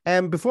it.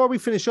 Before we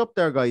finish up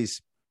there, guys,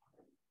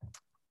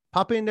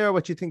 pop in there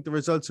what you think the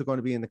results are going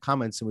to be in the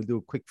comments, and we'll do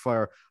a quick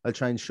fire. I'll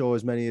try and show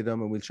as many of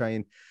them, and we'll try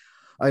and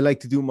I like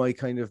to do my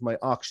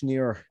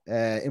auctioneer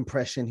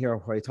impression here,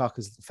 where I talk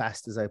as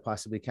fast as I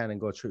possibly can and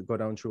go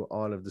down through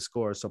all of the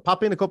scores. So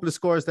pop in a couple of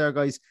scores there,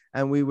 guys,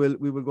 and we will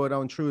go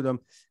down through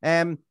them.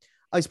 I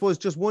suppose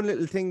just one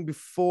little thing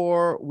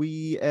before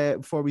we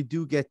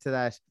do get to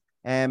that.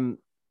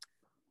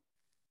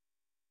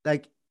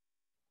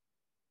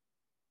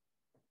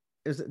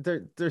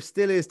 There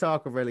still is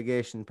talk of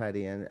relegation,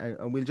 Paddy,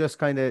 and we'll just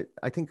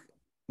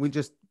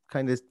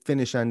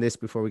finish on this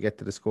before we get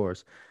to the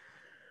scores.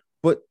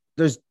 But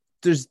there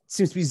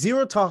seems to be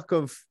zero talk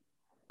of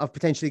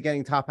potentially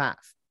getting top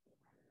half,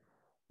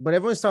 but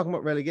everyone's talking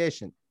about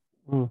relegation,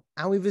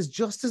 and we've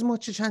just as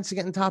much a chance of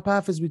getting top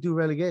half as we do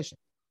relegation.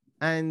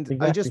 And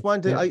exactly. I just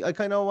want to, I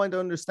kind of want to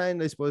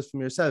understand, I suppose, from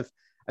yourself.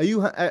 Are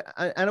you?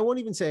 And I won't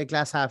even say a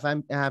glass half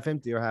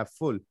empty or half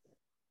full,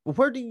 but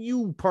where do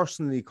you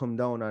personally come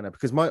down on it?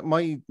 Because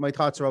my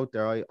thoughts are out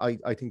there.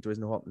 I think there is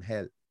no hope in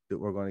hell that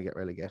we're going to get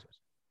relegated.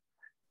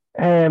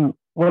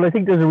 Well, I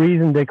think there's a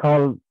reason they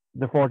call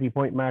the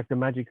 40-point mark the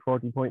magic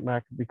 40-point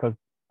mark, because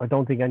I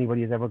don't think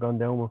anybody has ever gone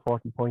down with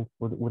 40 points.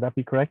 Would that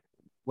be correct?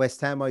 West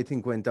Ham, I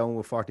think, went down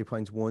with 40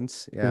 points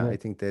once. Yeah, I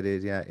think they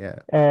did. Yeah.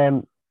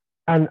 And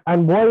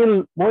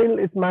while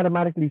it's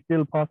mathematically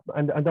still possible,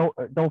 and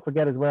don't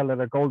forget as well that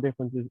our goal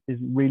difference is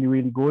really,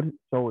 really good.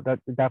 So that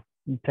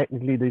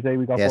technically they say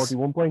we got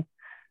 41 points.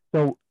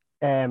 So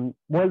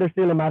while there's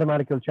still a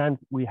mathematical chance,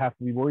 we have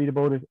to be worried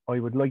about it.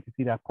 I would like to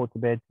see that put to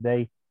bed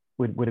today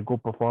with a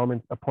good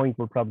performance. A point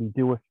will probably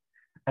do it.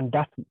 And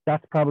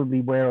that's probably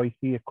where I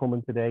see it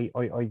coming today.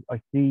 I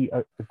see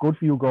a good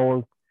few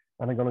goals,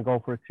 and I'm going to go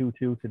for a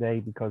 2-2 today,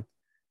 because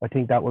I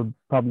think that will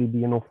probably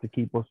be enough to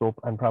keep us up,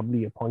 and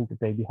probably a point that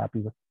they'd be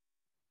happy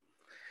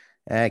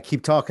with.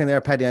 Keep talking there,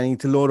 Paddy. I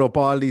need to load up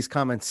all these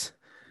comments.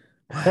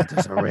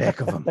 There's a rake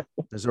of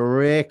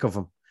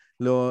them.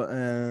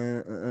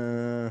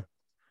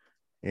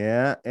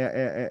 Yeah.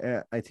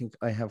 I think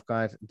I have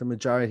got the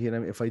majority of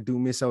them. If I do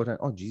miss out on,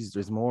 oh, geez,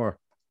 there's more.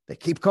 They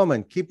keep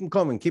coming. Keep them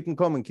coming.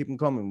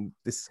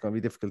 This is going to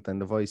be difficult on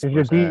the voice. Is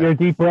your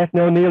deep breath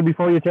now, Neil,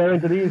 before you tear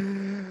into these?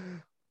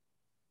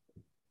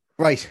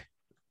 Right.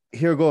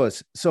 Here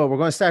goes. So we're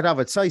going to start off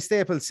with Cy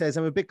Staples says,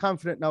 I'm a bit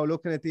confident now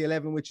looking at the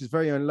 11, which is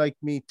very unlike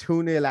me.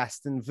 2-0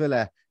 Aston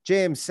Villa.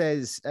 James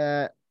says,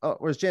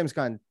 where's James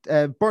gone?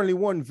 Burnley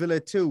 1, Villa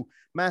 2.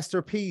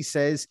 Master P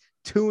says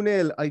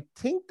 2-0. I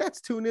think that's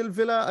 2-0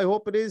 Villa. I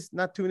hope it is.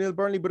 Not 2-0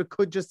 Burnley, but it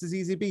could just as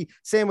easy be.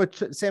 Same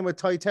with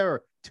Ty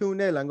Terror.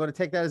 2-0. I'm going to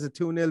take that as a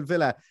 2-0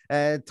 Villa.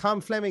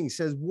 Tom Fleming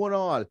says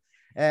 1-1.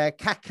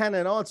 Cat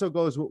Cannon also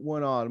goes with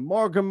 1-1.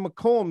 Morgan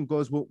McComb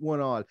goes with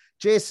 1-1.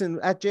 Jason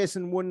at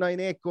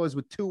Jason198 goes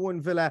with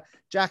 2-1 Villa.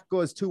 Jack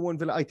goes 2-1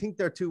 Villa. I think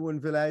they're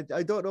 2-1 Villa.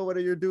 I don't know whether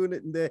you're doing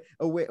it in the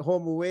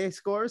home away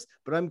scores,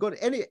 but I'm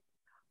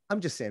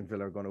just saying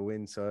Villa are going to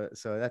win, so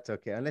that's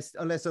okay,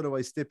 unless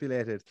otherwise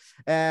stipulated.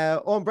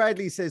 Owen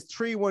Bradley says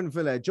 3-1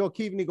 Villa. Joe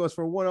Keaveney goes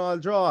for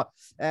 1-1 draw.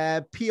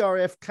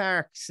 PRF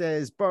Clark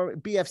says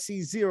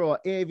BFC 0,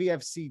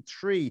 AVFC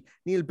 3.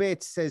 Neil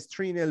Bates says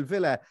 3-0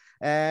 Villa.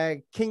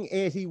 King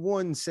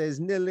 81 says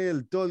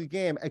 0-0, dull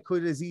game. It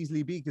could as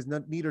easily be because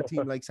neither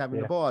team likes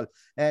having the ball.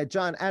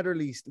 John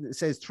Adderley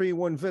says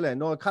 3-1 Villa.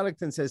 Noel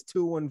Collington says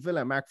 2-1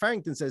 Villa. Mark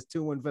Farrington says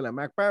 2-1 Villa.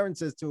 Mark Barron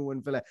says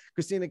 2-1 Villa.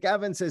 Christina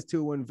Gavin says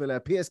 2-1 Villa.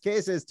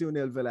 PSK says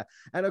 2-0 Villa.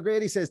 Anna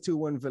O'Grady says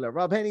 2-1 Villa.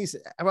 Rob Henry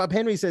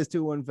says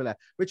 2-1 Villa.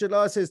 Richard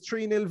Law says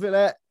 3-0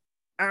 Villa.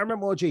 Arm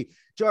emoji.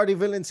 Jordy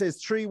Villan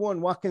says 3-1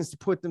 Watkins to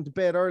put them to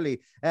bed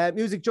early.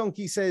 Music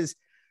Junkie says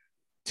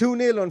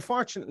 2-0,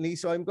 unfortunately,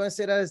 so I'm going to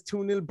say that as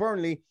 2-0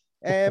 Burnley.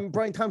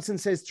 Brian Thompson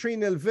says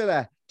 3-0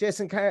 Villa.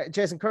 Jason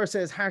Kerr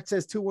says Hart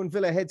says 2-1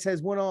 Villa. Head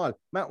says 1-1.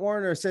 Matt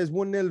Warner says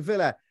 1-0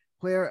 Villa.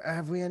 Where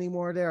have we any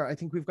more there? I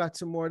think we've got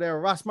some more there.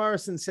 Ross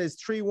Morrison says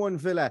 3-1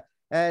 Villa.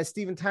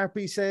 Stephen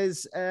Tarpey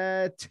says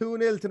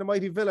 2-0 to the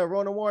mighty Villa.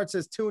 Ronan Ward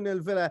says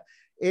 2-0 Villa.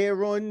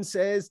 Aaron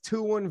says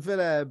 2-1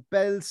 Villa.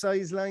 Bell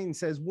Size Line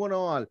says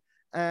 1-1.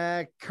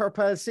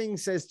 Kirpal Singh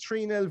says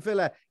 3-0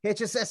 Villa.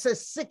 HSS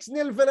says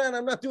 6-0 Villa, and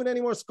I'm not doing any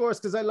more scores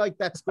because I like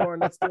that score,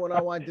 and that's the one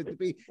I wanted to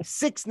be.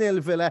 6-0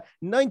 Villa,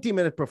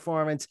 90-minute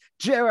performance.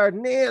 Gerard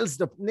nails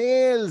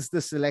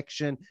the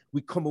selection.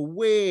 We come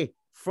away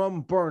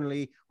from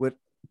Burnley with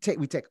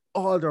we take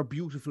all their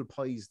beautiful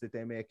pies that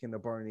they make in the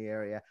Burnley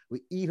area.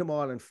 We eat them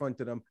all in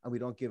front of them, and we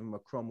don't give them a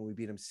crumb, and we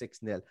beat them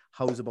 6-0.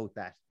 How's about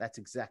that? That's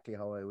exactly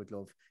how I would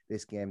love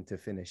this game to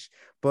finish.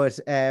 But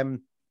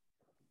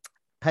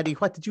Paddy,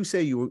 what did you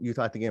say you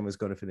thought the game was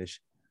going to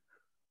finish?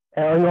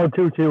 I'm going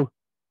 2-2,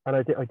 and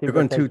I think you're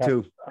going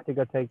 2-2. I think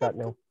I'll take that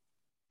now.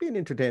 Be an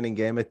entertaining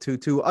game at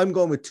 2-2. I'm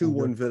going with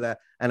 2-1 Villa,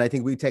 and I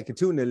think we take a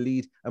 2-0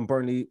 lead, and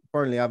Burnley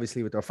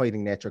obviously with their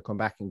fighting nature come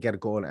back and get a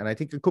goal, and I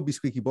think it could be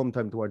squeaky bum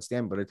time towards the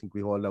end, but I think we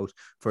hold out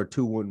for a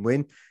 2-1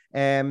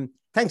 win.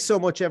 Thanks so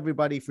much,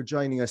 everybody, for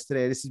joining us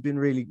today. This has been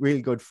really,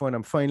 really good fun.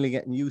 I'm finally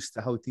getting used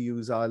to how to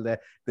use all the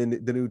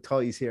new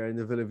toys here in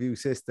the Villa View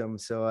system.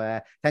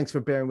 So thanks for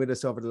bearing with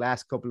us over the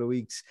last couple of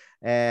weeks.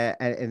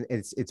 And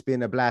it's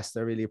been a blast.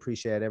 I really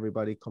appreciate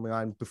everybody coming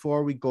on.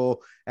 Before we go,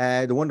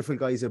 the wonderful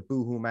guys at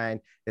Boohoo Man,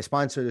 they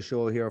sponsor the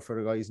show here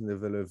for the guys in the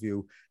Villa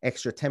View.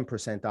 Extra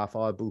 10% off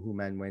all Boohoo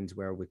Man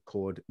menswear with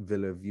code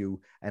Villa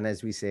View. And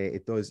as we say,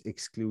 it does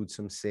exclude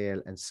some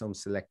sale and some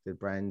selected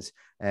brands,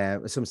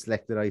 some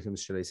selected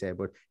items, should I say,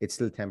 but it's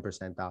still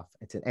 10% off.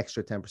 It's an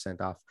extra 10%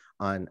 off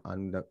on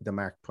the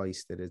marked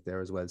price that is there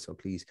as well. So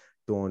please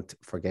don't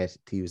forget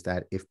to use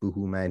that if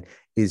Boohoo Man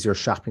is your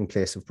shopping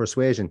place of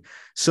persuasion.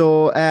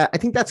 So I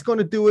think that's going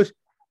to do it.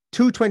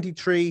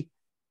 2:23,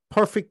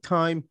 perfect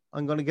time.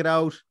 I'm going to get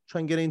out, try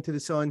and get into the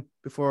sun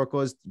before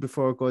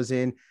it goes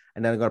in,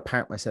 and then I'm going to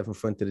park myself in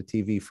front of the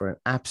TV for an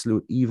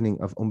absolute evening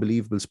of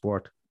unbelievable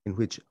sport in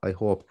which I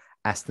hope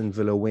Aston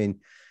Villa win.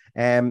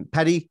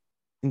 Paddy,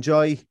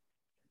 enjoy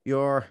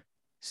your...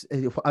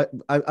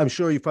 I'm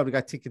sure you've probably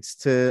got tickets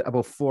to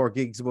about 4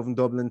 gigs above in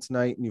Dublin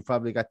tonight, and you've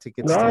probably got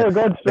tickets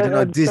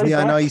to Disney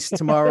on Ice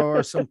tomorrow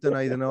or something.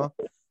 I don't know.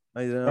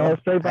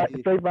 Straight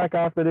back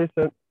after this.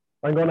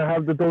 I'm going to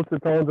have the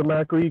dulcet tones of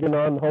Mark Regan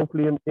on,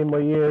 hopefully in my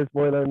ears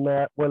while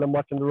I'm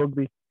watching the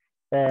rugby.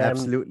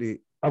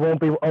 Absolutely. I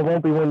won't be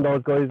one of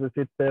those guys that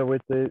sits there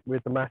with the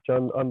match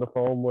on the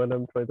phone when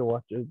I'm trying to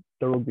watch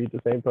the rugby at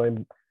the same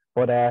time.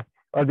 But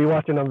I'll be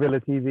watching on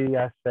Villa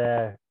TV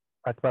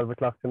at 12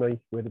 o'clock tonight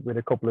with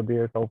a couple of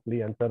beers, hopefully,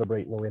 and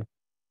celebrating a win.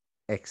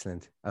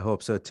 Excellent. I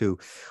hope so too.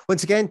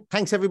 Once again,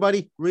 thanks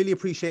everybody. Really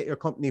appreciate your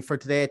company for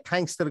today.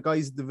 Thanks to the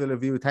guys at the Villa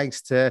View.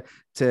 Thanks to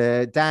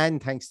Dan.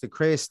 Thanks to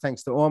Chris.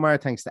 Thanks to Omar.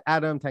 Thanks to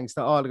Adam. Thanks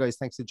to all the guys.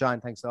 Thanks to John.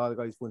 Thanks to all the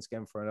guys once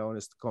again for allowing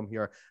us to come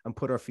here and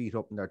put our feet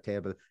up on their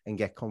table and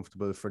get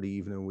comfortable for the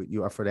evening with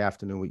you, or for the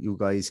afternoon with you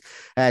guys.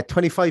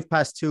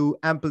 2:25,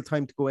 ample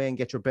time to go in,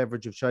 get your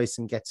beverage of choice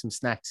and get some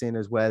snacks in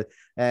as well.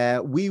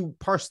 We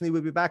personally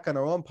will be back on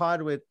our own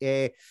pod with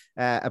a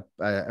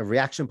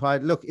reaction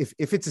pod. Look,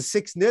 if it's a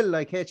 6-0,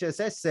 like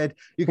HSS said,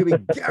 you can be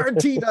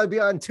guaranteed I'll be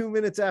on 2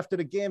 minutes after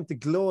the game to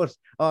gloat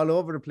all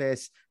over the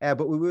place.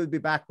 But we will be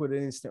back with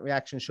an instant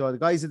reaction show. The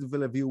guys at the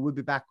Villa View will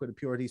be back with a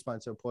Purity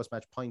sponsor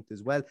post-match point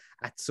as well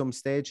at some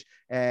stage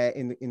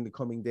in the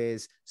coming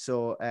days.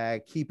 So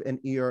keep an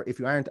ear. If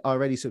you aren't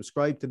already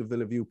subscribed to the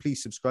Villa View,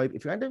 please subscribe.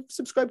 If you aren't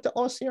subscribed to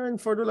us here and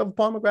For the Love of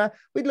Paul McGrath,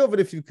 we'd love it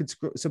if you could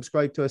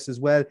subscribe to us as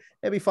well.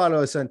 Maybe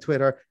follow us on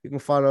Twitter. You can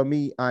follow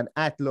me on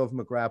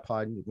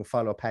 @LoveMcGrathPod, and you can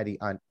follow Paddy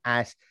on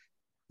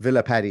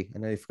 @Villa Paddy. I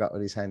know you forgot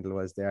what his handle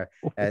was there.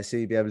 So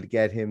you'll be able to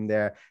get him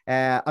there.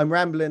 I'm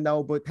rambling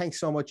now, but thanks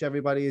so much,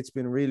 everybody. It's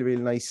been really,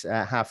 really nice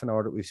half an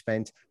hour that we've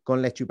spent. Going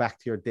to let you back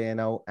to your day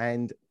now.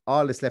 And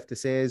all that's left to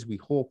say is we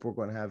hope we're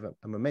going to have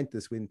a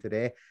momentous win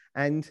today.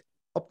 And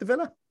up the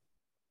Villa.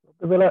 Up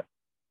the Villa.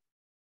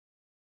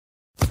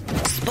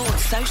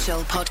 Sports Social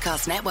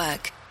Podcast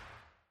Network.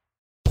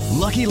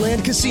 Lucky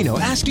Land Casino,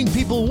 asking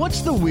people,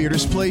 what's the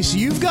weirdest place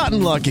you've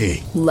gotten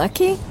lucky?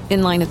 Lucky?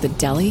 In line at the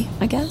deli,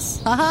 I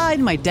guess? Aha,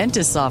 in my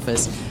dentist's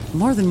office.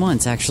 More than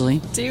once,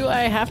 actually. Do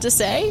I have to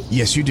say?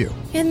 Yes, you do.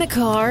 In the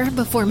car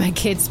before my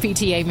kids'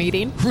 PTA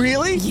meeting.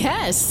 Really?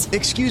 Yes.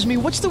 Excuse me,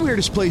 what's the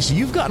weirdest place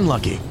you've gotten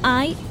lucky?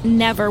 I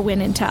never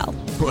win and tell.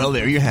 Well,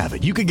 there you have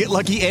it. You can get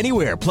lucky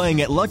anywhere,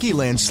 playing at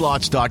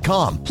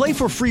LuckyLandSlots.com. Play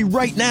for free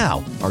right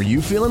now. Are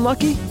you feeling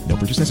lucky? No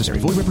purchase necessary.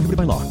 Void where prohibited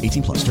by law.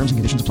 18 plus. Terms and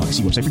conditions apply.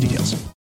 See website for details.